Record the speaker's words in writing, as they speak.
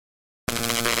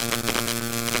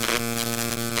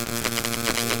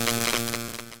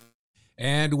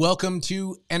And welcome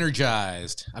to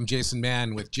Energized. I'm Jason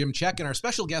Mann with Jim Czek, and our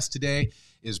special guest today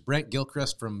is Brent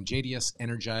Gilchrist from JDS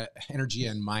Energy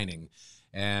and Mining.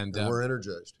 And we're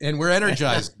energized. And we're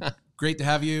energized. Great to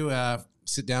have you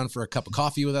sit down for a cup of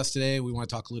coffee with us today. We want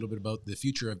to talk a little bit about the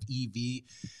future of EV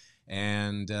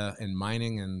and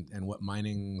mining and what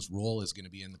mining's role is going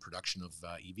to be in the production of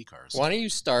EV cars. Why don't you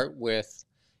start with,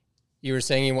 you were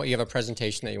saying you have a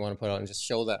presentation that you want to put out and just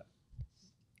show that,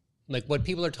 like what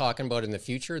people are talking about in the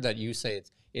future that you say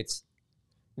it's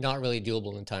not really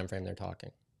doable in the time frame they're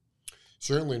talking.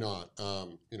 Certainly not.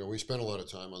 We spend a lot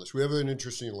of time on this. We have an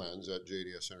interesting lens at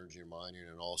JDS Energy and Mining,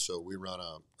 and also we run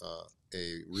a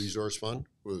resource fund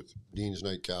with Dean's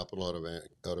Knight Capital out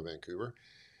of Vancouver.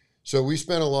 So we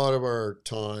spend a lot of our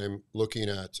time looking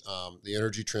at the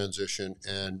energy transition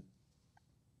and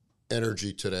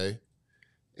energy today.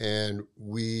 And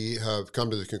we have come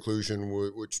to the conclusion,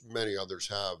 which many others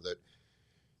have, that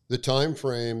the time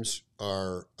frames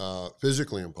are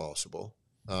physically impossible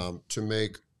to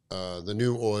make the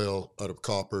new oil out of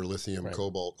copper, lithium, right,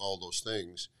 cobalt, all those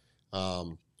things.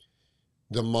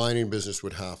 The mining business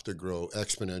would have to grow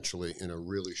exponentially in a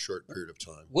really short period of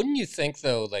time. Wouldn't you think,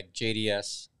 though, like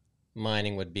JDS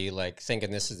Mining would be like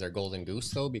thinking this is their golden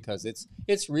goose, though, because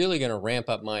it's really going to ramp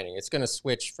up mining. It's going to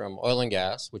switch from oil and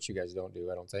gas, which you guys don't do,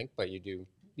 I don't think, but you do.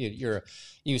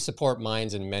 You support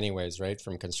mines in many ways, right?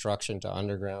 From construction to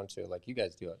underground to, like, you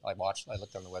guys do it. I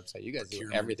looked on the website. You guys do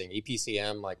everything.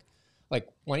 EPCM, like why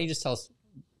don't you just tell us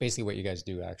basically what you guys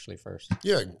do actually first?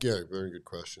 Yeah, very good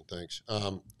question. Thanks.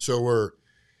 So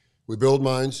we build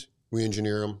mines, we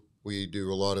engineer them, we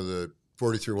do a lot of the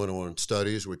 43-101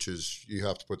 studies, which is you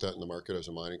have to put that in the market as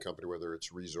a mining company, whether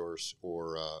it's resource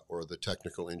or the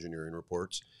technical engineering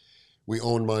reports. We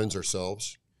own mines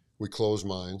ourselves, we close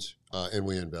mines, and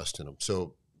we invest in them.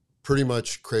 So pretty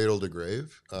much cradle to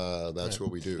grave, that's right,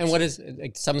 what we do. And what is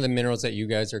like some of the minerals that you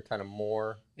guys are kind of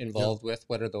more involved with?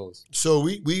 What are those? So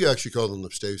we actually call them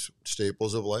the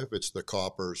staples of life. It's the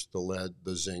coppers, the lead,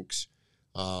 the zincs.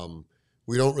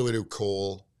 We don't really do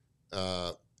coal.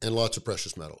 And lots of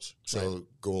precious metals. So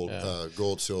right,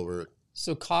 gold, silver.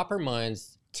 So copper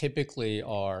mines typically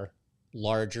are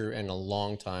larger and a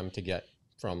long time to get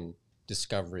from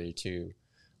discovery to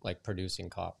like producing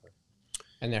copper.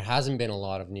 And there hasn't been a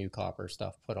lot of new copper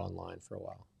stuff put online for a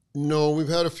while. No, we've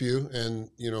had a few, and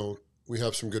we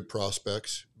have some good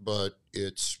prospects, but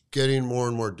it's getting more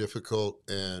and more difficult,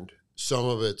 and some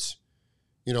of it's,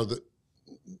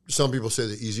 some people say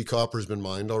the easy copper has been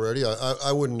mined already.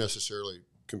 I wouldn't necessarily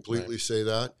completely right, say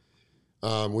that.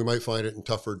 We might find it in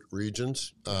tougher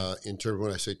regions. In terms,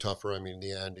 when I say tougher, I mean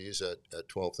the Andes at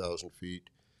 12,000 feet.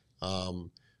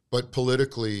 But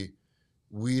politically,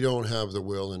 we don't have the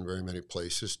will in very many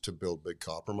places to build big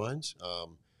copper mines.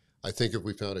 I think if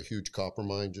we found a huge copper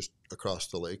mine just across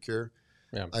the lake here,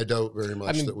 yeah, I doubt very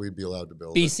much that we'd be allowed to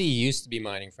build it. BC used to be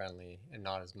mining friendly and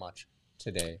not as much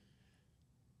today.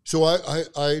 So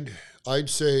I'd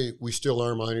say we still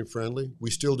are mining friendly. We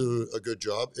still do a good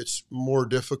job. It's more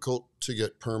difficult to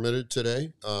get permitted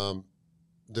today.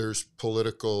 There's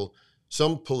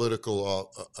some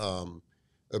political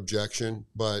objection,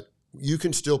 but you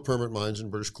can still permit mines in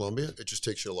British Columbia. It just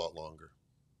takes you a lot longer.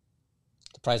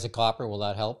 The price of copper, will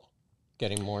that help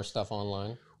getting more stuff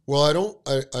online? Well,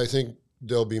 I think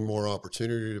there'll be more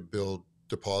opportunity to build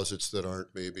deposits that aren't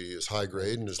maybe as high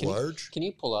grade and as large. Can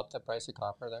you pull up the price of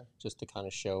copper there just to kind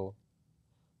of show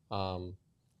a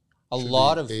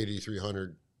lot of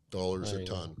 $8,300 a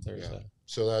ton. Yeah.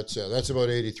 So that's about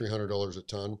 $8,300 a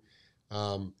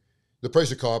ton. The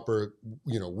price of copper,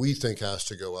 we think has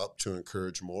to go up to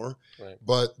encourage more. Right.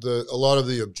 But a lot of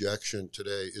the objection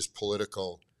today is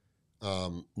political,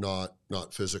 not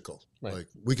physical. Right. Like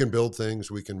we can build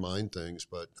things, we can mine things,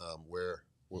 but where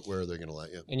are they going to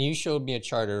let you? And you showed me a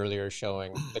chart earlier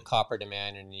showing the copper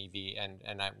demand in EV,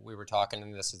 and we were talking,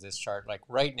 and this is this chart. Like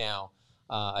right now,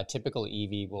 a typical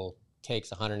EV takes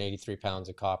 183 pounds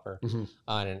of copper, mm-hmm,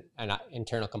 and an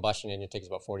internal combustion engine takes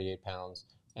about 48 pounds,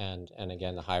 and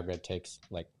again the hybrid takes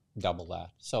like double that.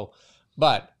 So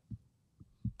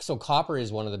copper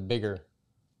is one of the bigger.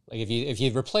 Like if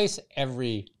you replace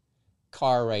every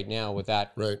car right now with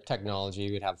that right, technology,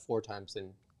 you would have 4 times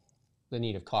the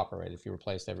need of copper, right, if you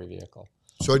replaced every vehicle.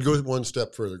 So I'd go one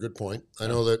step further. Good point. I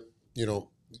know that,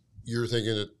 you're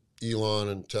thinking that Elon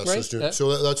and Tesla's doing, yeah,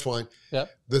 so that's fine. Yeah.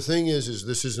 The thing is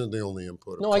this isn't the only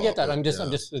input. No, I get that. I'm just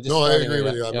no, I agree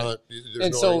with you. I'm not.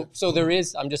 And so there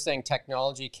is. I'm just saying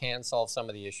technology can solve some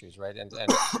of the issues, right?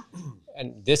 And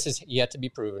and this is yet to be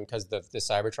proven because the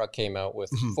Cybertruck came out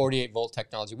with 48 volt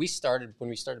technology. When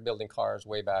we started building cars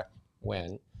way back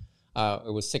when,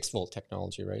 it was 6 volt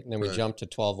technology, right? And then we jumped to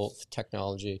 12 volt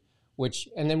technology,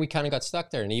 and then we kind of got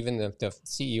stuck there. And even the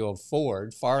CEO of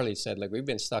Ford, Farley, said, like, we've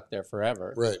been stuck there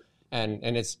forever. Right.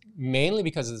 And it's mainly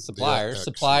because of the suppliers. Yeah,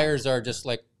 suppliers are just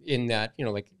like in that,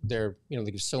 like there's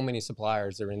so many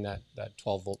suppliers that are in that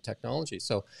 12 volt technology.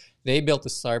 So they built the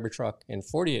Cybertruck in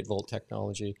 48 volt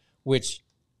technology, which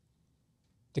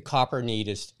the copper need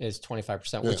is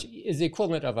 25%, which is the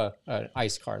equivalent of an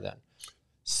ICE car then.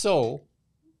 So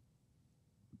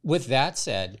with that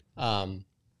said,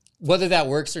 whether that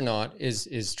works or not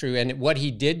is true. And what he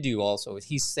did do also is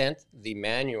he sent the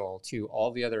manual to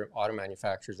all the other auto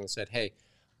manufacturers and said, hey,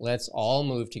 let's all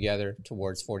move together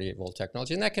towards 48 volt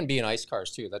technology. And that can be in ICE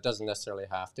cars too. That doesn't necessarily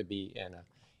have to be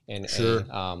in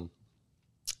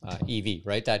EV,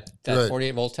 right? That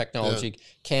 48 volt technology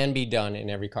can be done in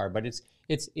every car, but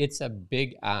it's a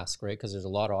big ask, right? Because there's a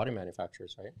lot of auto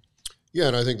manufacturers, right? Yeah,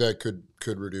 and I think that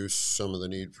could reduce some of the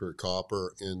need for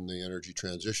copper in the energy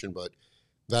transition, but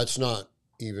that's not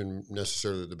even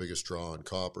necessarily the biggest draw on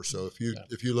copper. So if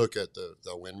you look at the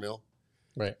windmill,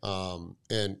 right,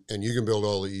 and you can build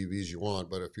all the EVs you want,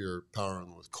 but if you're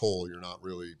powering with coal, you're not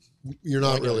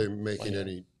really making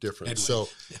any difference.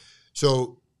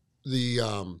 So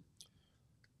the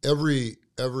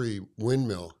every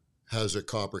windmill has a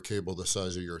copper cable the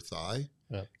size of your thigh,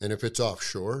 and if it's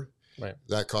offshore,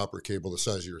 that copper cable the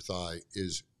size of your thigh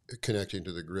is connecting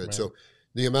to the grid. Right. So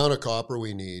the amount of copper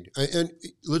we need, and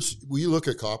we look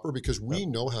at copper because we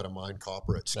know how to mine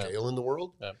copper at scale in the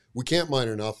world. We can't mine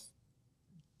enough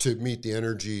to meet the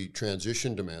energy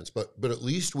transition demands, but at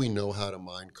least we know how to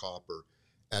mine copper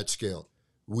at scale.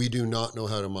 We do not know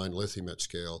how to mine lithium at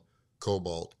scale,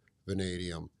 cobalt,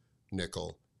 vanadium,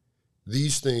 nickel.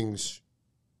 These things,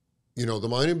 the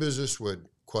mining business would,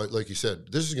 quite like you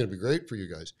said, this is going to be great for you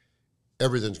guys.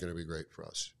 Everything's going to be great for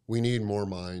us. We need more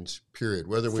mines, period.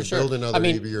 Whether we build another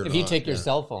EV or not. If you take your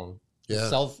cell phone,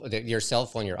 your cell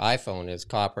phone, your iPhone is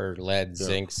copper, lead,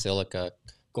 zinc, silica,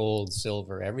 gold,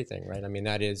 silver, everything, right? I mean,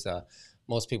 that is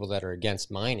most people that are against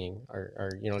mining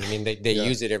are you know what I mean? They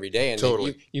use it every day, and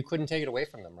you couldn't take it away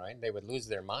from them, right? They would lose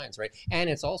their minds, right? And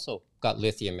it's also got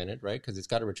lithium in it, right? Because it's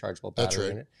got a rechargeable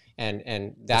battery in it,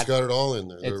 and that's got it all in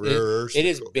there. The rare earths. It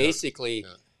is basically.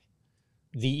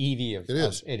 The EV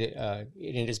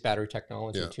it is battery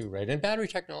technology too, right? And battery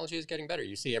technology is getting better.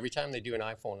 You see, every time they do an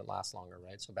iPhone, it lasts longer,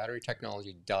 right? So battery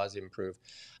technology does improve.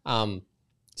 It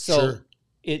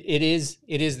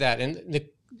is that. And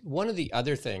one of the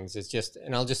other things is just,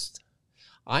 and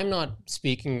I'm not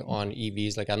speaking on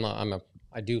EVs. Like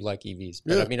I do like EVs,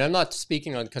 but I mean, I'm not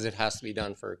speaking on because it has to be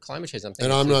done for climate change.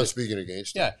 I'm not speaking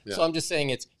against it. Yeah. So I'm just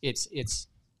saying it's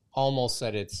almost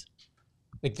that it's.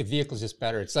 Like the vehicle's just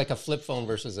better. It's like a flip phone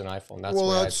versus an iPhone.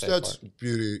 That's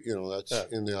beauty.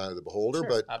 That's in the eye of the beholder.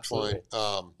 But absolutely.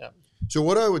 Fine. So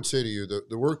what I would say to you,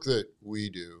 the work that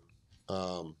we do,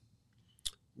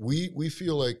 we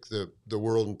feel like the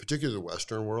world, in particular the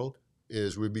Western world,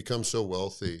 is we've become so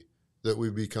wealthy that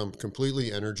we've become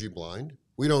completely energy blind.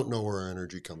 We don't know where our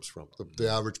energy comes from.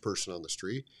 The average person on the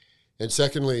street, and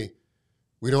secondly,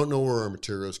 we don't know where our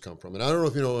materials come from. And I don't know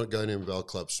if you know a guy named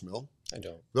Václav Smil. I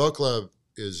don't. Václav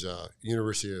is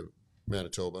University of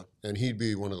Manitoba, and he'd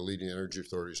be one of the leading energy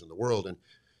authorities in the world. And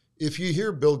if you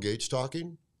hear Bill Gates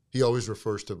talking, he always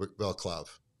refers to Václav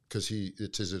because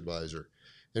it's his advisor.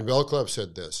 And Václav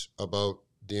said this about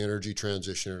the energy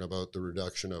transition and about the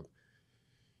reduction of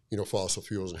fossil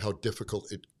fuels and how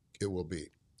difficult it will be.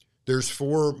 There's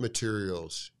 4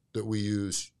 materials that we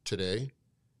use today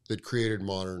that created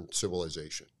modern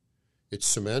civilization. It's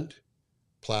cement,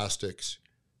 plastics,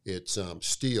 it's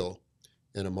steel,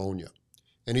 and ammonia.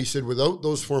 And he said, without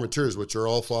those 4 materials, which are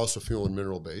all fossil fuel and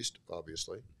mineral based,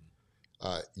 obviously,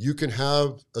 you can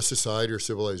have a society or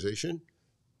civilization.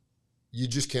 You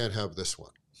just can't have this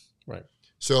one. Right.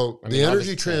 So the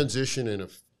energy transition in a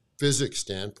physics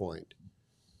standpoint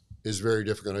is very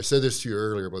difficult. I said this to you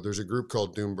earlier, but there's a group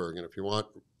called Doomberg, and if you want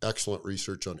excellent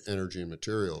research on energy and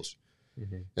materials,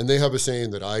 and they have a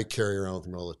saying that I carry around with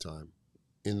me all the time.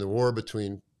 In the war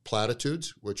between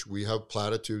platitudes, which we have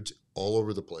platitudes all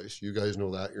over the place. You guys know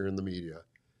that. You're in the media.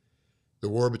 The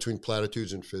war between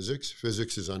platitudes and physics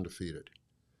is undefeated.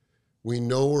 We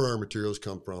know where our materials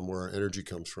come from, where our energy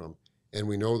comes from, and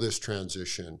we know this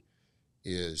transition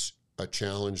is a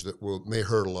challenge that may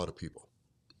hurt a lot of people.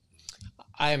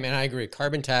 I agree.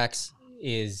 Carbon tax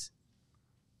is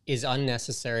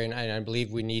unnecessary, and I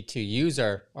believe we need to use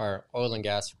our oil and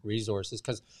gas resources,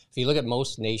 because if you look at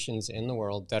most nations in the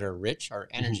world that are rich, are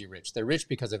energy rich. They're rich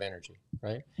because of energy,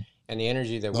 right? And the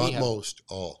energy that Not we have. most,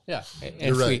 all. Yeah.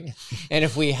 You're right. And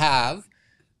if we have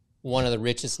one of the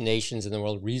richest nations in the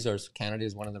world, Canada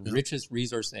is one of the richest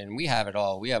resources, and we have it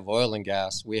all. We have oil and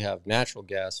gas, we have natural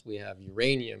gas, we have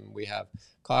uranium, we have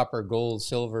copper, gold,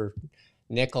 silver,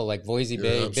 nickel, like Voisey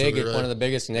Bay, one of the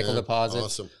biggest nickel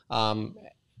deposits. Awesome.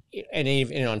 And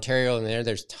even in Ontario,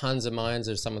 there's tons of mines.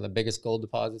 There's some of the biggest gold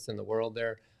deposits in the world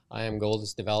there. IM Gold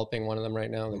is developing one of them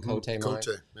right now, the Cote mine.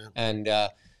 And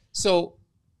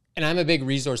and I'm a big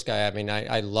resource guy. I mean,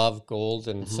 I love gold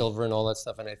and silver and all that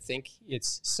stuff. And I think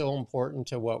it's so important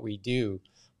to what we do.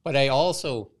 But I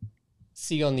also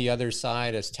see on the other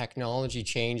side, as technology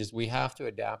changes, we have to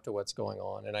adapt to what's going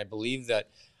on. And I believe that,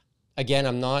 again,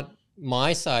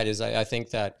 my side is I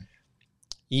think that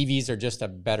EVs are just a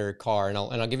better car. And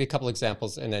I'll give you a couple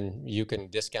examples, and then you can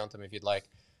discount them if you'd like.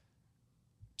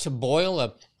 To boil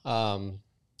a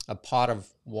pot of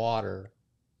water,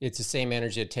 it's the same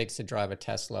energy it takes to drive a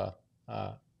Tesla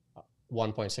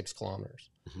 1.6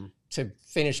 kilometers. To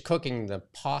finish cooking the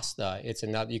pasta, it's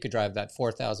another. You could drive that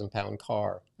 4,000-pound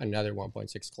car another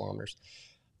 1.6 kilometers.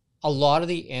 A lot of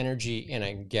the energy in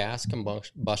a gas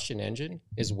combustion engine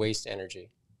is waste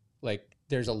energy. Like,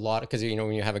 there's a lot, because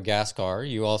when you have a gas car,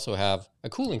 you also have a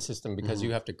cooling system, because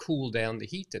you have to cool down the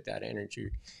heat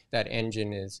that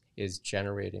engine is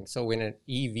generating. So in an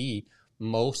EV,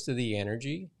 most of the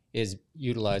energy is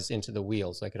utilized into the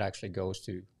wheels. Like, it actually goes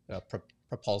to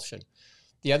propulsion.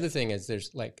 The other thing is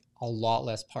there's like a lot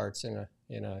less parts in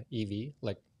a EV.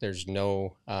 Like, there's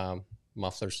no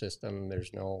muffler system,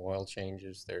 there's no oil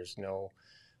changes, there's no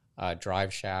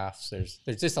drive shafts. There's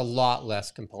just a lot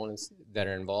less components that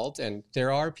are involved, and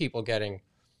there are people getting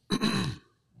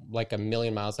like 1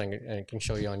 million miles. I can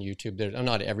show you on YouTube.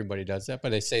 Not everybody does that, but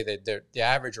they say that the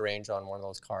average range on one of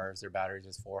those cars, their batteries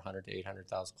is 400 to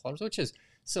 800,000 kilometers, which is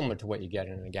similar to what you get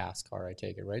in a gas car, I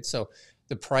take it, right? So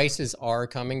the prices are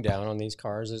coming down on these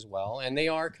cars as well, and they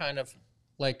are kind of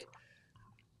like,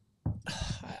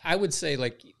 I would say,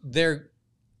 like, they're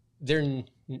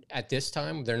at this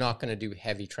time, they're not going to do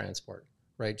heavy transport,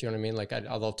 right? Do you know what I mean? Like,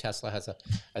 although Tesla has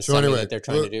a semi that they're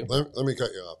trying to do. Let me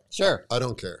cut you off. Sure. I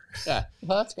don't care. Yeah.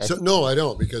 Well, that's good. So, no, I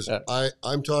don't, because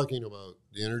I'm talking about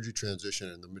the energy transition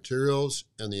and the materials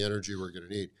and the energy we're going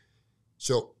to need.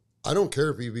 So I don't care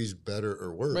if EV's better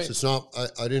or worse. Right. It's not.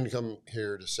 I didn't come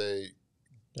here to say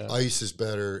ICE is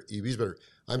better, EV's better.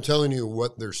 I'm telling you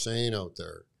what they're saying out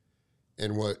there,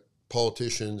 and what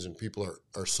politicians and people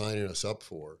are signing us up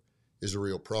for is a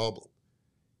real problem.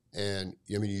 And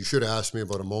I mean, you should ask me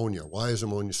about ammonia. Why is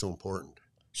ammonia so important?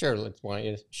 Sure. Why don't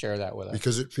you share that with us?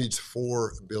 Because it feeds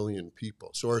 4 billion people.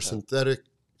 So our synthetic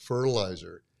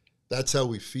fertilizer, that's how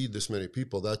we feed this many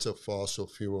people. That's a fossil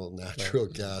fuel, natural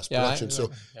gas production.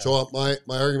 So my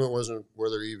argument wasn't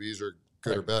whether EVs are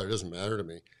good or bad. It doesn't matter to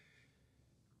me.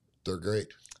 They're great.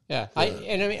 Yeah.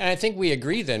 I think we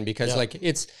agree then, because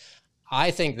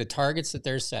I think the targets that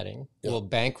they're setting will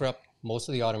bankrupt most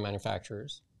of the auto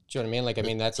manufacturers. Do you know what I mean? Like, I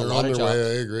mean, that's a lot of jobs.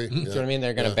 Way, I agree. Do you know what I mean?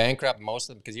 They're going to bankrupt most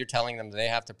of them, because you're telling them they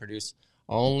have to produce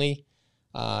only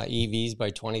EVs by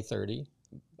 2030.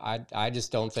 I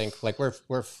just don't think, like, we're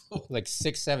like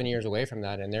 6-7 years away from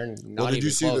that, and they're not even close. Did you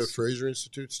see the Fraser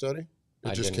Institute study?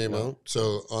 It just came out.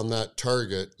 So on that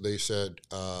target, they said,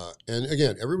 and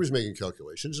again, everybody's making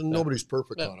calculations, and nobody's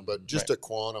perfect on them, but just a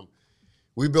quantum.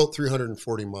 We built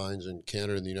 340 mines in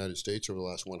Canada and the United States over the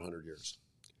last 100 years.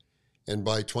 And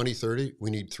by 2030, we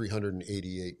need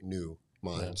 388 new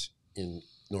mines in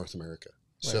North America.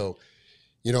 Right. So,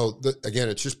 again,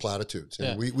 it's just platitudes.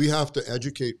 And we have to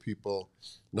educate people,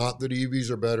 not that EVs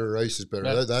are better or ICE is better.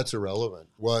 Yeah. That's irrelevant.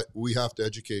 What we have to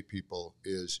educate people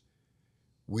is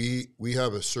we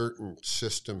have a certain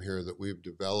system here that we've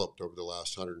developed over the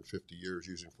last 150 years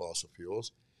using fossil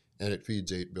fuels, and it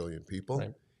feeds 8 billion people.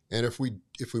 Right. And if we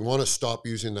want to stop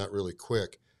using that really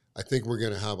quick, I think we're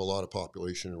going to have a lot of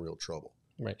population in real trouble.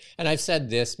 Right. And I've said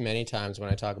this many times when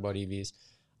I talk about EVs.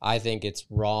 I think it's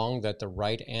wrong that the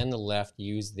right and the left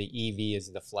use the EV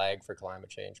as the flag for climate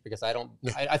change, because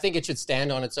I think it should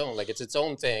stand on its own. Like, it's its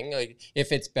own thing. Like,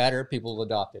 if it's better, people will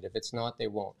adopt it. If it's not, they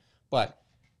won't. But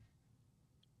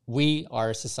we are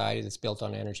a society that's built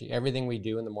on energy. Everything we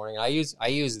do in the morning, I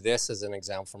use this as an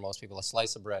example for most people, a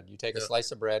slice of bread. You take a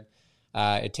slice of bread,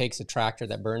 it takes a tractor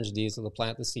that burns diesel to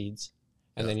plant the seeds.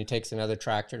 And then it takes another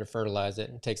tractor to fertilize it,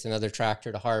 and it takes another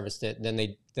tractor to harvest it. And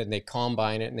then they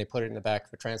combine it, and they put it in the back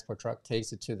of a transport truck,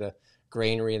 takes it to the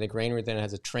granary, and the granary then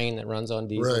has a train that runs on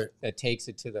diesel that takes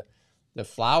it to the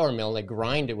flour mill. They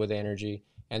grind it with energy,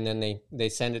 and then they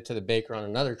send it to the baker on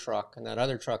another truck, and that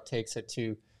other truck takes it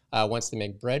to, once they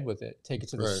make bread with it, take it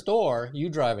to the store. You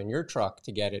drive in your truck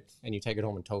to get it, and you take it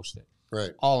home and toast it.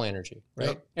 Right. All energy, right?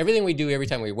 Yep. Everything we do every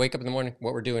time we wake up in the morning,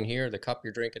 what we're doing here, the cup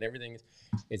you're drinking, everything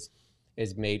is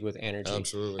made with energy.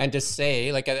 Absolutely. And to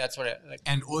say, like, that's what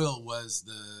and oil was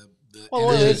the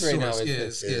well, energy oil is right now,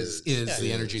 source is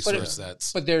the energy But source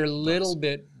that's but they're a little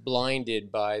bit blinded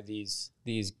by these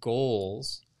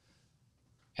goals.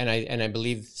 And I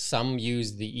believe some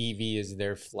use the EV as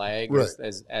their flag, Right.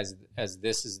 as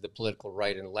this is the political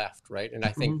right and left, right? And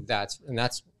I think that's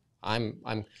I'm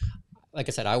like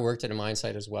I said, I worked at a mine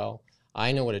site as well.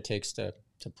 I know what it takes to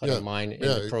put a mine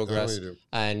into progress,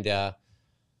 and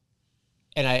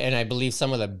I believe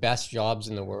some of the best jobs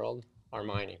in the world are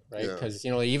mining, right? Because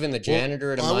even the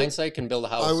janitor at a mine site can build a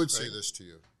house. I would say this to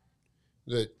you,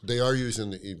 that they are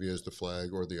using the EV as the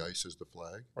flag or the ICE as the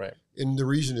flag, right? And the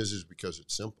reason is because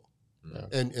it's simple, Yeah.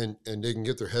 and they can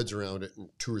get their heads around it in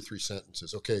 2 or 3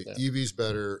 sentences. Okay, EV's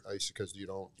better, ICE, because you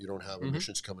don't have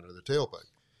emissions coming out of the tailpipe.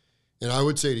 And I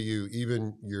would say to you,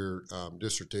 even your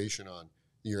dissertation on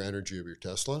your energy of your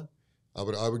Tesla, I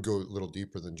would go a little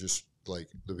deeper than just like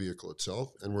the vehicle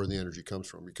itself and where the energy comes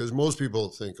from, because most people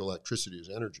think electricity is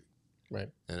energy, right?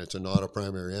 And it's not a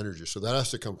primary energy, so that has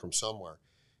to come from somewhere.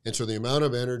 And so the amount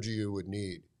of energy you would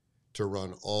need to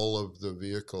run all of the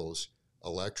vehicles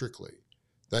electrically,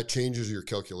 that changes your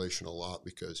calculation a lot,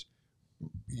 because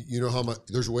you know how much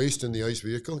there's waste in the ICE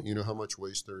vehicle. You know how much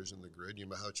waste there is in the grid. You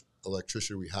know how much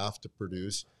electricity we have to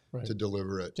produce to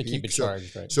deliver it. To keep it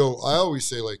charged, right? So I always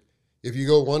say, like, if you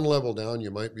go one level down, you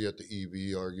might be at the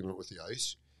EV argument with the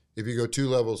ICE. If you go 2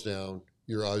 levels down,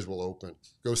 your eyes will open.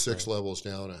 Go 6 levels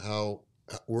down, and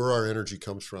where our energy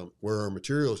comes from, where our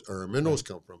materials, our minerals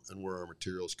come from, and where our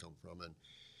materials come from.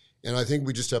 And I think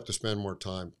we just have to spend more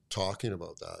time talking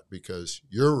about that, because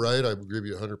you're right. I agree with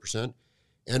you 100%.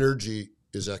 Energy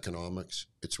is economics.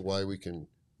 It's why we can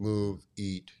move,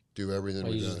 eat, do everything.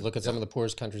 Well, you just look at some of the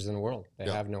poorest countries in the world. They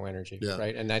have no energy,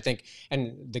 right? And I think,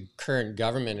 and the current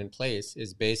government in place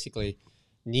is basically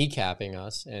kneecapping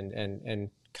us and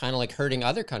kind of like hurting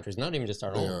other countries, not even just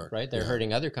our own, right? They're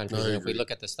hurting other countries. And if we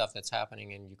look at the stuff that's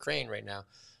happening in Ukraine right now,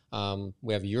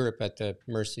 we have Europe at the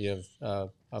mercy of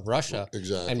Russia.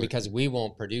 Exactly. And because we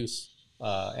won't produce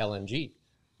LNG,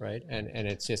 right? And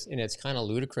it's kind of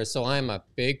ludicrous. So I'm a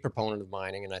big proponent of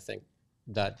mining, and I think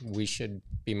that we should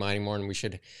be mining more, and we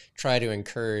should try to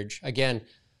encourage. Again,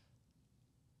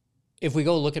 if we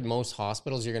go look at most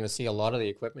hospitals, you're going to see a lot of the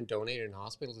equipment donated in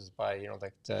hospitals is by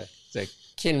the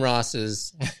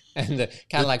Kinrosses and the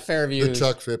Cadillac Fairviews, the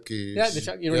Chuck Fipkes. Yeah, the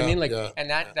Chuck, you know what I mean? Like, and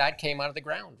that came out of the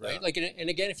ground, right? Like, and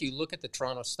again, if you look at the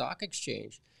Toronto Stock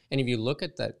Exchange, and if you look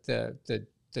at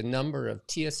the number of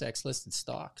TSX listed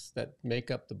stocks that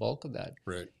make up the bulk of that,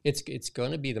 right? It's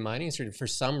going to be the mining industry. For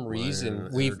some reason,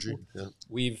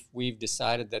 we've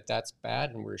decided that that's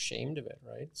bad, and we're ashamed of it,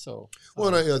 right? So, well,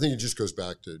 and I think it just goes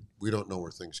back to we don't know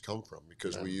where things come from,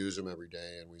 because we use them every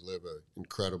day, and we live an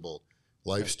incredible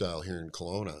lifestyle here in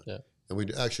Kelowna. Yeah. And we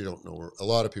actually don't know a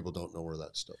lot of people don't know where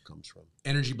that stuff comes from.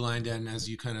 Energy blind, and as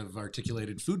you kind of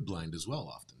articulated, food blind as well,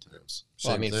 oftentimes.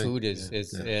 Well, I mean, food is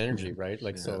energy, right?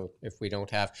 Like, so if we don't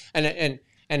have,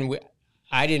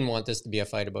 I didn't want this to be a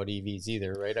fight about EVs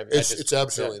either, right? I mean, it's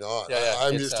absolutely not.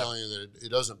 I'm just telling you that it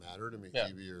doesn't matter to me,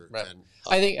 EV or. Right.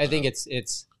 I think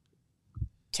it's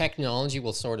technology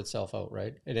will sort itself out,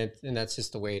 right? And that's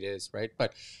just the way it is, right?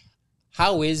 But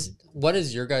what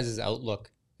is your guys' outlook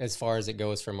as far as it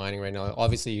goes for mining right now?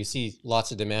 Obviously, you see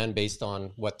lots of demand based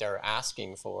on what they're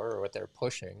asking for or what they're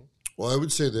pushing. Well, I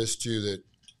would say this too,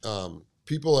 that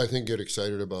people, I think, get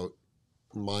excited about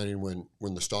mining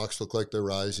when the stocks look like they're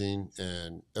rising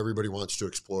and everybody wants to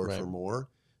explore for more.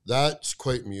 That's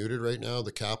quite muted right now.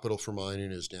 The capital for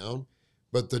mining is down,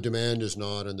 but the demand is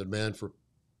not, and the demand for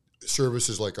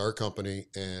services like our company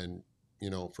and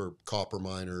for copper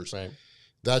miners. Right.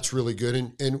 That's really good.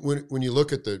 And when you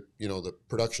look at the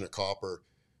production of copper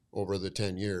over the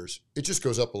 10 years, it just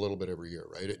goes up a little bit every year,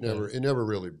 right? It never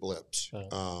really blips. Right.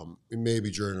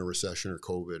 Maybe during a recession or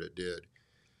COVID it did.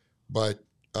 But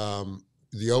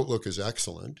the outlook is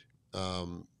excellent.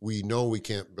 We know we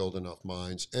can't build enough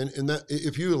mines. And that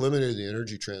if you eliminated the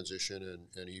energy transition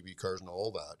and EV cars and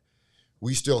all that,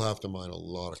 we still have to mine a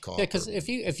lot of copper. Yeah, because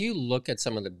if you look at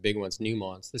some of the big ones,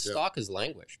 Newmont's, the stock has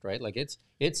languished, right? Like it's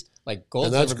like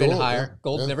gold's never been higher. Yeah.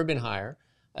 Gold's never been higher.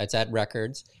 It's at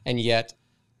records, and yet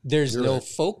there's no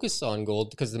focus on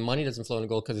gold because the money doesn't flow into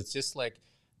gold, because it's just like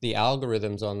the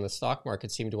algorithms on the stock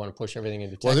market seem to want to push everything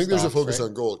into tech. Well, I think stocks, there's a focus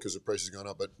on gold because the price has gone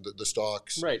up, but the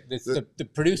stocks, right? The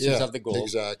producers of the gold,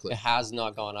 exactly, it has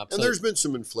not gone up. And there's been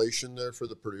some inflation there for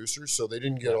the producers, so they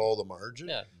didn't get all the margin.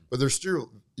 Yeah. But they're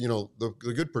still,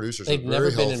 the good producers They've are never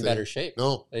very been healthy. in better shape.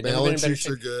 No, They've never been in balance better sheets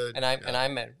shape. are good. And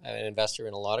I'm an investor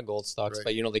in a lot of gold stocks,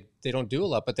 Right. but they don't do a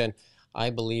lot. But then I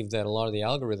believe that a lot of the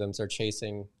algorithms are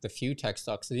chasing the few tech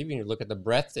stocks. So even if you look at the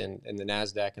breadth in the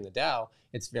NASDAQ and the Dow,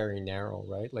 it's very narrow,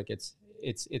 right? Like it's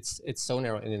so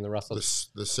narrow. And in the Russell,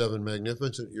 The seven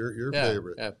magnificent, your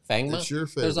favorite. Fangma? It's your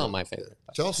favorite. There's not my favorite.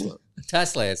 Tesla.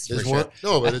 Tesla is for It's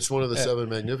sure. but it's one of the seven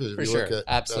magnificent. For If you sure, look at,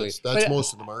 absolutely. That's But,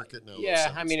 most of the market now.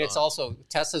 Yeah, I mean, it's also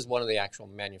Tesla's one of the actual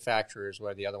manufacturers,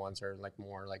 where the other ones are like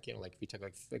more like like if you took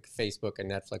like Facebook and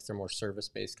Netflix, they're more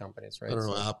service-based companies, right? I don't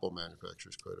know. So Apple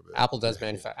manufactures quite a bit. Apple does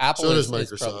manufacture. Apple So is,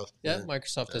 does is Microsoft. probably,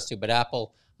 Microsoft does too, but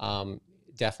Apple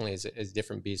definitely is a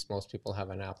different beast. Most people have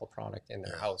an Apple product in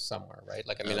their house somewhere, right?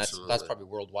 Like I mean, that's Absolutely. probably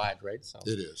worldwide, right? So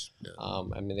It is. Yeah.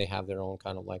 I mean, they have their own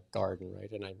kind of like garden, right?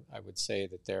 And I would say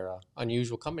that they're an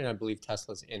unusual company. I believe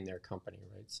Tesla's in their company,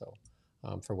 right? So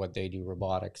for what they do,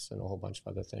 robotics and a whole bunch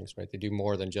of other things, right? They do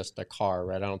more than just a car,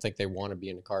 right? I don't think they want to be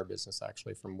in the car business,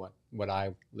 actually, from what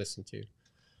I listen to.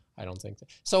 I don't think that.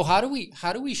 So how do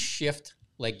we shift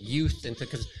like youth into,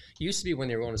 because it used to be when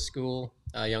they were going to school,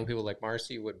 young people like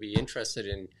Marcy would be interested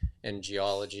in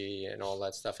geology and all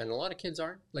that stuff, and a lot of kids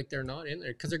aren't, like they're not in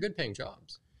there because they're good paying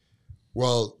jobs.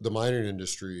 Well, the mining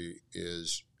industry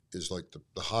is like the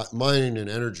mining and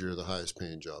energy are the highest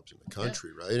paying jobs in the country,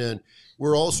 right? And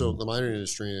we're also the mining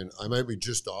industry, and I might be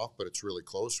just off, but it's really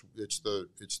close. It's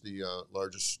the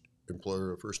largest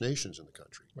employer of First Nations in the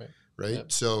country, right?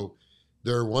 Yep. So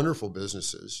they're wonderful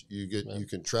businesses. You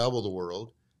can travel the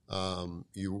world.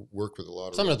 You work with a lot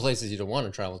of some of the places you don't want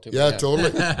to travel to. Yeah,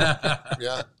 totally.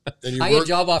 Yeah, and you get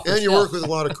job offers, and you work with a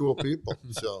lot of cool people.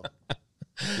 So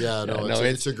yeah,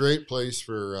 it's a great place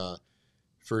for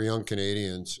young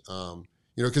Canadians.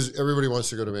 Because everybody wants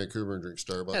to go to Vancouver and drink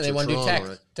Starbucks. Yeah, they want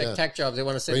to do tech jobs. They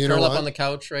want to sit curl up on the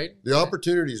couch, right? The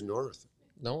opportunity's north.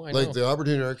 No, I know. Like the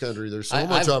opportunity in our country, there's so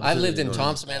much opportunity. I've lived in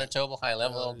Thompson, Manitoba, high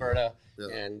level Alberta,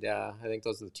 and I think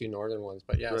those are the two northern ones.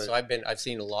 But so I've been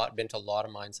to a lot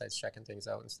of mine sites, checking things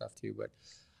out and stuff too. But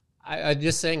I'm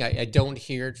just saying, I don't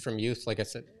hear it from youth. Like I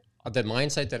said, the mine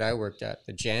site that I worked at,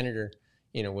 the janitor,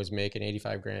 was making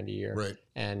 $85,000 a year, right?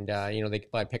 And they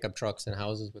could buy pickup trucks and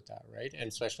houses with that, right? And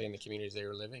especially in the communities they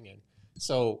were living in.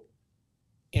 So.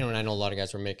 And I know a lot of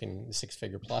guys were making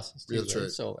 6-figure pluses too. That's right.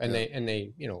 So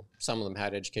they some of them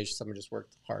had education, some just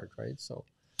worked hard, right? So,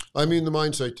 I mean, the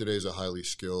mine site today is a highly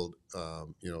skilled,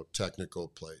 technical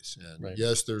place, and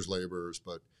yes, there's laborers,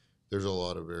 but there's a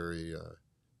lot of very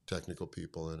technical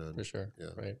people in it. For sure,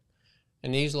 right?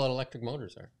 And they use a lot of electric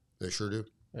motors there. They sure do.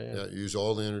 Yeah, use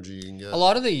all the energy you can get. A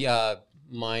lot of the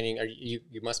mining,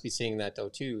 you must be seeing that though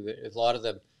too. A lot of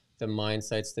the mine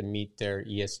sites that meet their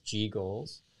ESG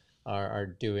goals are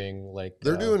doing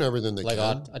they're doing everything they can,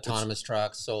 like autonomous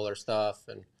trucks, solar stuff,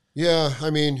 and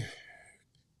I mean,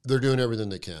 they're doing everything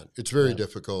they can. It's very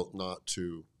difficult not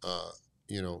to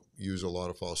use a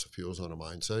lot of fossil fuels on a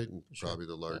mine site, and probably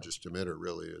the largest emitter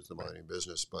really is the mining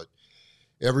business. But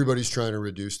everybody's trying to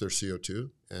reduce their CO2,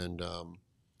 and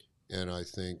I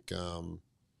think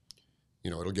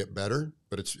it'll get better,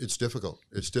 but it's difficult.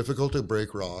 It's difficult to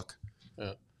break rock.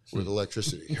 Yeah. With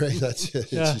electricity, right? That's it.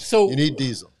 So you need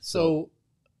diesel. So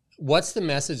what's the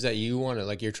message that you want to,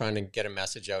 like, you're trying to get a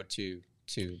message out to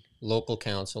local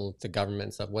council, to government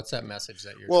and stuff? What's that message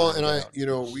that you're trying to get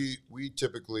out? We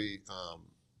typically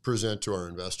present to our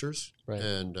investors, right?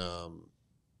 And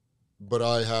but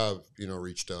I have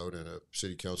reached out, and a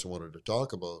city council wanted to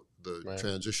talk about the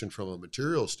transition from a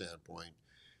material standpoint.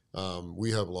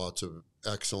 We have lots of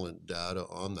excellent data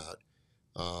on that.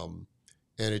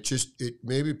 And it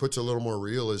maybe puts a little more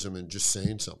realism in just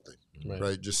saying something,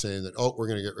 right? Just saying that, we're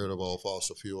going to get rid of all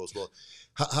fossil fuels. Well,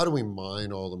 how do we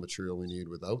mine all the material we need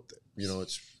without them?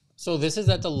 So this is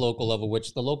at the local level,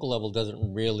 which the local level doesn't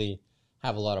really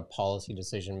have a lot of policy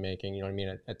decision making. You know what I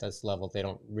mean? At this level, they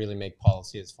don't really make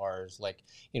policy as far as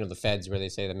the feds, where they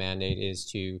say the mandate is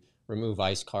to remove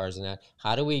ICE cars and that.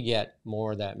 How do we get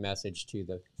more of that message to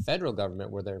the federal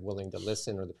government where they're willing to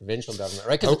listen, or the provincial government,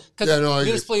 right?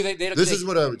 This is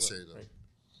what I would say, though. Right.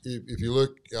 If you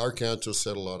look, our council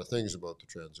said a lot of things about the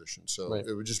transition. So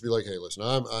it would just be like, hey, listen,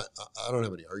 I don't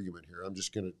have any argument here. I'm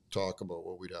just going to talk about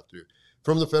what we'd have to do.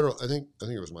 From the federal, I think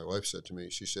it was my wife said to me,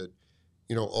 she said,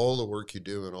 all the work you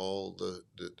do and all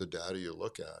the data you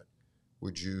look at,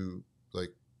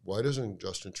 why doesn't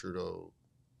Justin Trudeau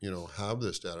have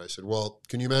this data? I said, well,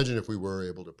 can you imagine if we were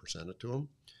able to present it to him?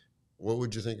 What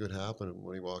would you think would happen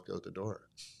when he walked out the door?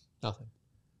 Nothing.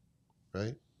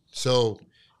 Right? So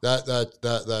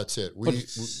that's it. We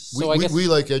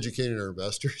like educating our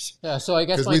investors. Yeah. So I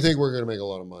guess because we think we're going to make a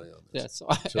lot of money on this.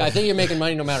 Yeah. So I think you're making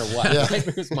money no matter what. Right?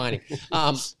 It's mining.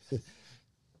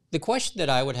 the question that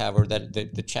I would have, or that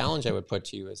the challenge I would put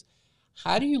to you is,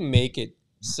 how do you make it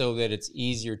so that it's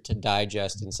easier to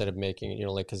digest instead of making,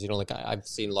 like, because I've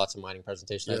seen lots of mining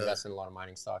presentations. I invest in a lot of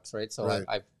mining stocks, right? So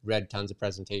I've read tons of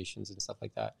presentations and stuff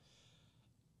like that.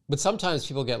 But sometimes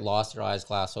people get lost, their eyes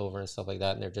glass over and stuff like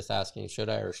that, and they're just asking, should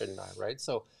I or shouldn't I, right?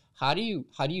 So how do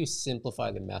you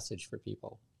simplify the message for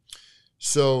people?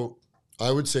 So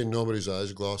I would say nobody's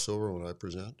eyes gloss over when I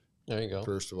present. There you go.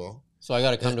 First of all. So I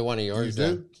got to come to one of yours.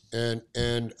 You do.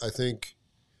 And I think,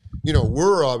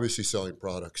 we're obviously selling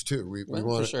products too. We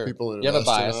want people to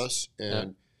invest in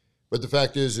us. But the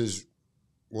fact is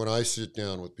when I sit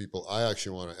down with people, I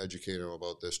actually want to educate them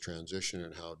about this transition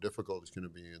and how difficult it's going to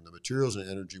be, and the materials and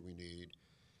energy we need,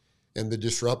 and the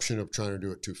disruption of trying to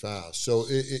do it too fast. So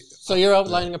so you're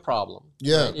outlining a problem.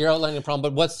 Yeah. Right? You're outlining a problem,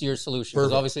 but what's your solution?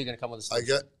 Because obviously you're going to come with a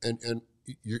solution. And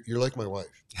you're like my wife.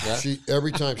 Yeah.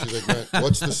 Every time she's like, Brent,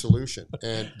 what's the solution?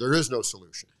 And there is no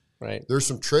solution. Right. There's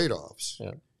some trade-offs.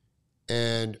 Yeah.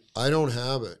 And I don't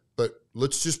have it. But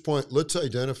let's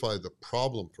identify the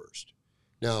problem first.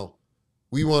 Now,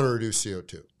 we want to reduce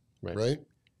CO2, right?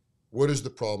 What is the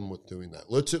problem with doing that?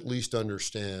 Let's at least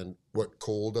understand what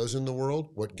coal does in the world,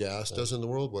 what gas does in the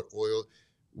world, what oil.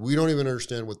 We don't even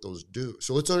understand what those do.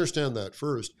 So let's understand that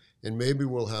first, and maybe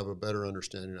we'll have a better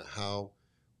understanding of how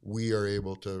we are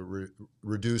able to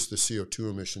reduce the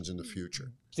CO2 emissions in the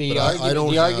future. The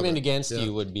argument against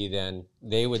you would be then,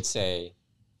 they would say,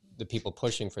 the people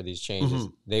pushing for these changes,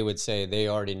 they would say they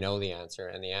already know the answer,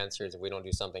 and the answer is if we don't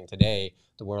do something today,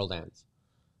 the world ends.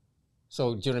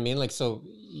 So do you know what I mean? Like, so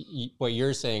what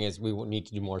you're saying is we need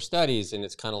to do more studies, and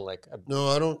it's kind of like... No,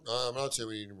 I don't. I'm not saying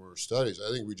we need more studies.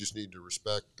 I think we just need to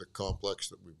respect the complex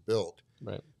that we've built.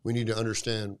 Right. We need to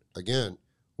understand, again,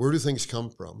 where do things come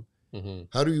from? Mm-hmm.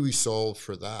 How do we solve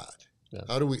for that? Yeah.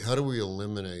 How do we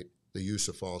eliminate the use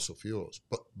of fossil fuels?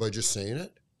 But by just saying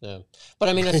it? Yeah. But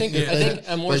I mean, I think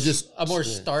a more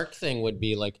stark thing would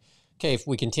be like, okay, if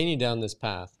we continue down this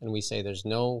path and we say there's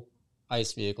no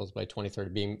ICE vehicles by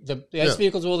 2030, the ICE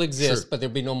vehicles will exist, but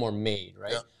there'll be no more made,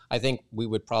 right? Yeah. I think we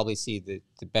would probably see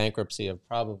the bankruptcy of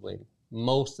probably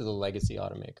most of the legacy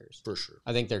automakers. For sure.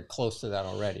 I think they're close to that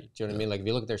already. Do you know what I mean? Like if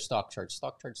you look at their stock charts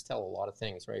tell a lot of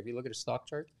things, right? If you look at a stock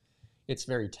chart, it's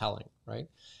very telling, right?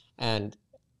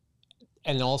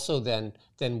 And also then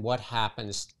what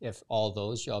happens if all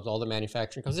those jobs, all the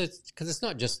manufacturing, because it's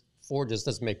not just Ford just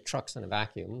doesn't make trucks in a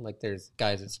vacuum. Like there's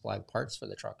guys that supply the parts for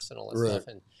the trucks and all that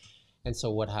stuff. And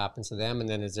so what happens to them? And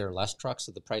then is there less trucks?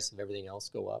 So the price of everything else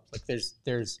go up? Like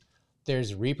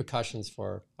there's repercussions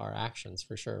for our actions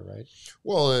for sure, right?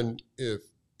 Well, and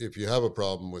if you have a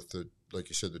problem with like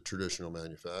you said, the traditional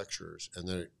manufacturers, and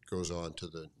then it goes on to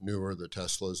the newer, the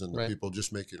Teslas and the people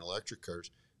just making electric cars,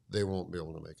 they won't be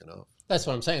able to make enough. That's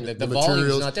what I'm saying. The volume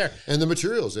is not there. And the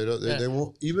materials, they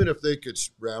won't, even if they could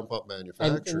ramp up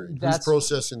manufacturing, who's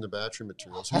processing the battery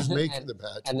materials? Who's making the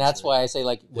batteries? And that's why I say,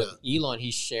 like, with Elon,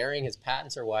 he's sharing, his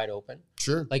patents are wide open.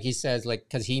 Sure. Like he says, like,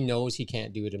 because he knows he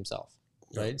can't do it himself,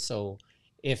 right? So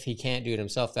if he can't do it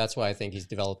himself, that's why I think he's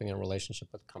developing a relationship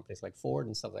with companies like Ford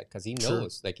and stuff like that, because he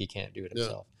knows, like, he can't do it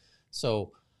himself.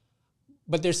 So,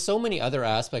 but there's so many other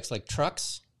aspects, like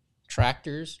trucks,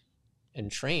 tractors, and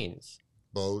trains.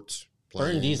 Boats.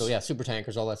 Planes. Burn diesel, super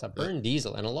tankers, all that stuff. Burn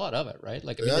diesel, and a lot of it, right?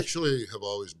 Like they actually have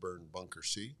always burned bunker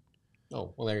C.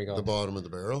 Oh, well, there you go. The bottom of the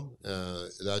barrel.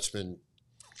 That's been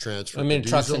transferred. I mean, to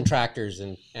trucks diesel. And tractors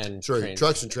and trains.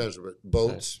 Trucks and tractors, but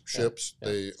boats, ships,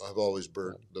 they have always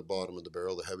burnt the bottom of the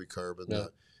barrel, the heavy carbon,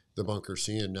 the bunker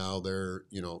C, and now they're,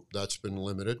 that's been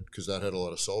limited because that had a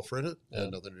lot of sulfur in it. It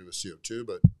had nothing to do with CO2,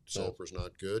 but sulfur's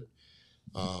not good.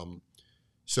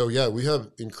 So we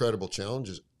have incredible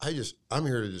challenges. I'm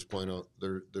here to just point out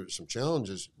there's some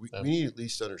challenges. We need to at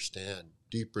least understand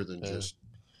deeper than just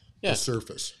the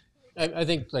surface. I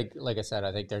think, like I said,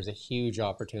 I think there's a huge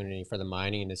opportunity for the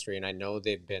mining industry, and I know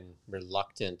they've been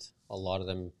reluctant. A lot of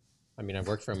them. I mean, I've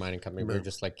worked for a mining company where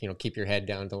just like, keep your head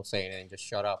down, don't say anything, just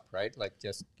shut up, right? Like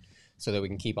just so that we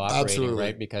can keep operating,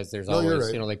 right? Because there's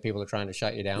always, like people are trying to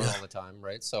shut you down all the time,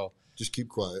 right? So just keep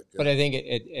quiet. But I think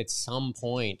at some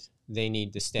point they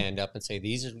need to stand up and say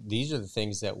these are the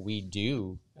things that we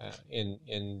do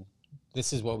in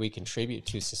this is what we contribute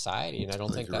to society, and I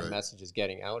don't think that message is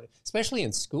getting out, especially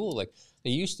in school. Like they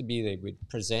used to be, they would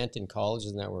present in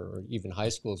colleges and or even high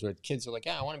schools where kids are like,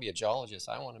 I want to be a geologist,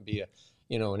 I want to be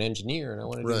an engineer, and I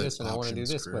want to do this and I want to do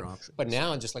this. But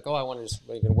now it's just like, I want to just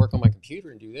work on my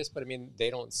computer and do this. But I mean, they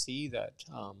don't see that.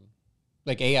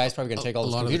 Like AI is probably going to take all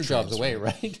those computer jobs away,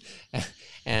 right?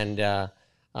 And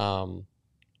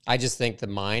I just think the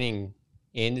mining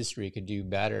industry could do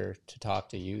better to talk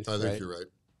to youth. I think you're right.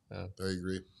 I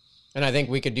agree. And I think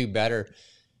we could do better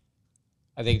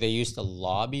I think they used to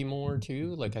lobby more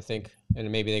too. Like I think,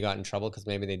 and maybe they got in trouble because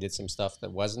maybe they did some stuff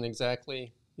that wasn't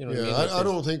exactly, you know. Yeah, what I mean? Like I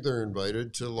don't think they're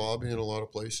invited to lobby in a lot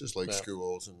of places like Yeah.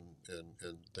 schools and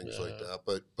things like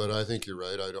that. But I think you're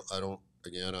right. I don't.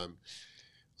 Again,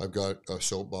 I've got a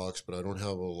soapbox, but I don't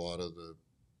have a lot of the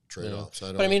trade-offs.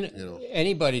 But I mean,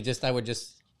 anybody I would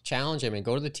just challenge him and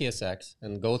go to the TSX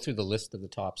and go through the list of the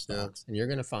top stocks, and you're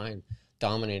going to find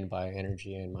dominated by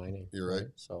energy and mining. You're right.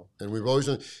 So, and we've always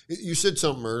done. You said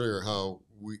something earlier how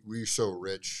we're so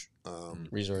rich,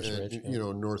 resource rich. You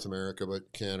know, North America,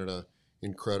 but Canada,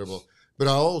 incredible. But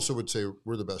I also would say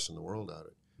we're the best in the world at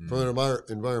it. From an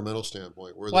environmental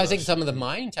standpoint, we're the best. I think some of the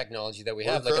mining technology that we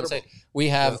have, incredible. like I'm saying, we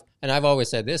have, and I've always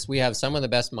said this, we have some of the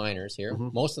best miners here.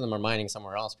 Most of them are mining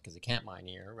somewhere else because they can't mine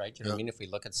here, right? You know what I mean? If we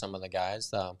look at some of the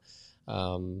guys,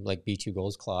 like B2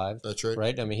 Gold's Clive. That's right.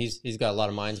 Right? I mean, he's got a lot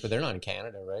of mines, but they're not in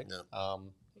Canada, right? Yeah.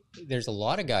 There's a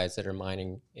lot of guys that are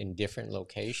mining in different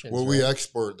locations. Well, right? we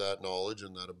export that knowledge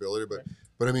and that ability,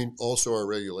 but I mean, also our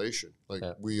regulation. Like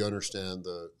we understand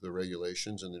the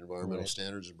regulations and the environmental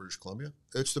standards in British Columbia.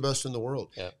 It's the best in the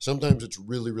world. Yeah. Sometimes it's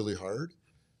really, really hard,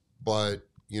 but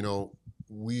you know,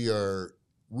 the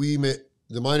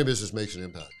mining business makes an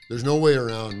impact. There's no way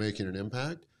around making an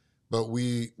impact, but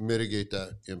we mitigate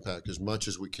that impact as much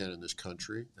as we can in this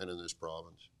country and in this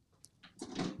province.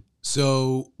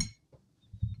 So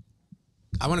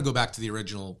I want to go back to the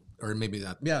original, or maybe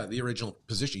that, the original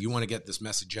position. You want to get this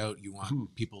message out. You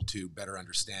want people to better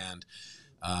understand.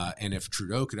 And if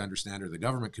Trudeau could understand or the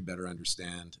government could better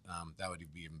understand, that would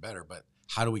be even better. But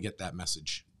how do we get that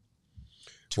message?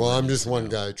 Well, I'm just one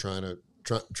guy trying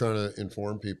to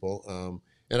inform people.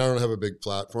 And I don't have a big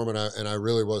platform, and I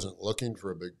really wasn't looking for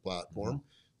a big platform.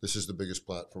 This is the biggest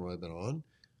platform I've been on.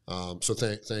 So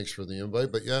thanks for the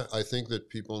invite. But yeah, I think that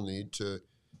people need to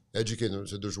educate them.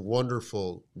 So there's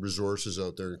wonderful resources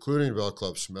out there, including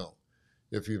Vaclav Smil.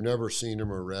 If you've never seen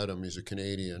him or read him, he's a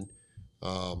Canadian,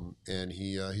 and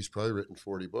he's probably written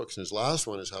 40 books. And his last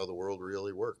one is How the World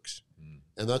Really Works,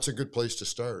 and that's a good place to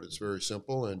start. It's very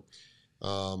simple, and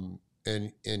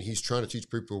he's trying to teach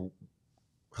people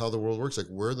how the world works. Like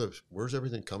where's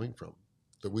everything coming from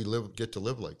that we get to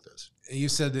live like this? You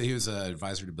said that he was an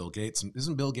advisor to Bill Gates.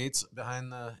 Isn't Bill Gates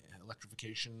behind the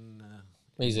electrification?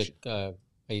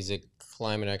 He's a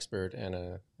climate expert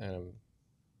and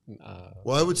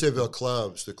well, I would say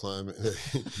Vaclav's the climate.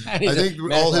 I think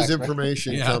all his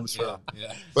information comes from.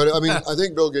 Yeah. But I mean, I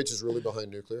think Bill Gates is really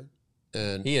behind nuclear,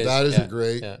 and that is a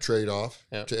great trade-off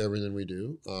to everything we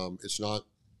do. It's not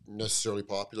necessarily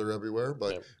popular everywhere,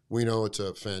 but we know it's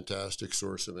a fantastic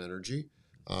source of energy.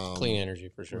 Clean energy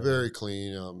for sure. Very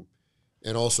clean.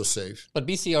 And also safe. But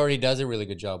BC already does a really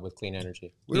good job with clean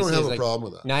energy. We don't have a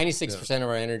problem with that. 96% of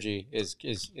our energy is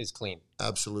clean.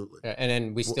 Absolutely. And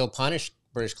then we still punish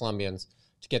British Columbians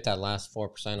to get that last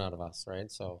 4% out of us,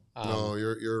 right? So no,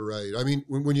 you're right. I mean,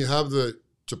 when you have the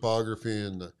topography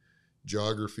and the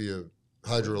geography of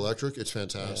hydroelectric, it's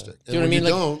fantastic. Do you know what I mean?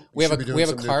 Like, we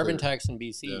have a carbon tax in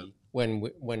BC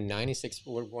when 96,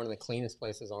 we're one of the cleanest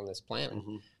places on this planet.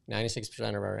 96%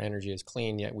 of our energy is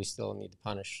clean, yet we still need to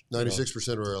punish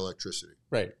 96% of our electricity.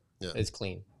 Right. Yeah. It's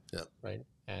clean. Yeah. Right.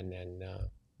 And then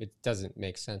it doesn't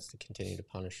make sense to continue to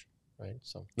punish. Right.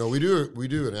 So no, we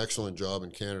do an excellent job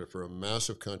in Canada for a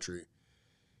massive country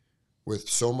with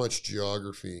so much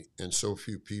geography and so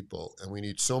few people, and we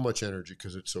need so much energy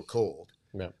because it's so cold.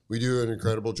 Yeah. We do an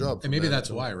incredible job. And maybe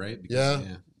that's why, right? Because,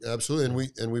 absolutely.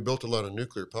 And we built a lot of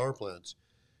nuclear power plants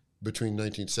between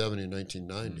 1970 and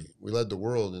 1990. We led the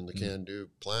world in the can-do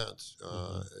plants,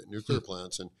 nuclear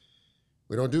plants, and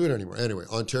we don't do it anymore. Anyway,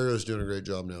 Ontario's doing a great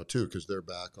job now too because they're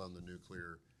back on the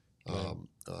nuclear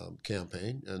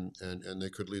campaign, and they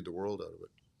could lead the world out of it.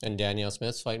 And Danielle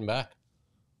Smith's fighting back.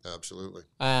 Absolutely.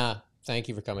 Thank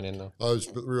you for coming in, though. Oh, it was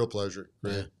a real pleasure.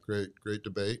 Great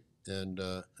debate. And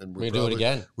we do it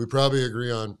again. We probably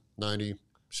agree on 96%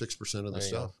 of the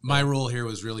stuff. My role here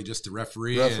was really just to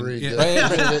referee. Back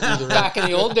in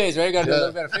the old days, right? You got to do a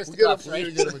little bit of fisticuffs, right?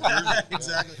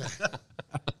 Exactly.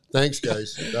 Thanks,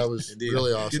 guys. That was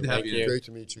really awesome. Good to have you. Great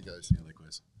to meet you guys. Yeah,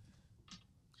 likewise.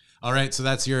 All right, so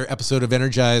that's your episode of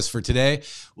Energized for today.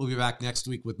 We'll be back next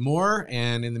week with more.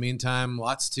 And in the meantime,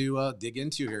 lots to dig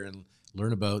into here and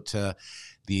learn about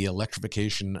the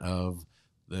electrification of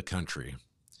the country.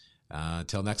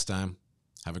 Until next time,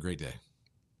 have a great day.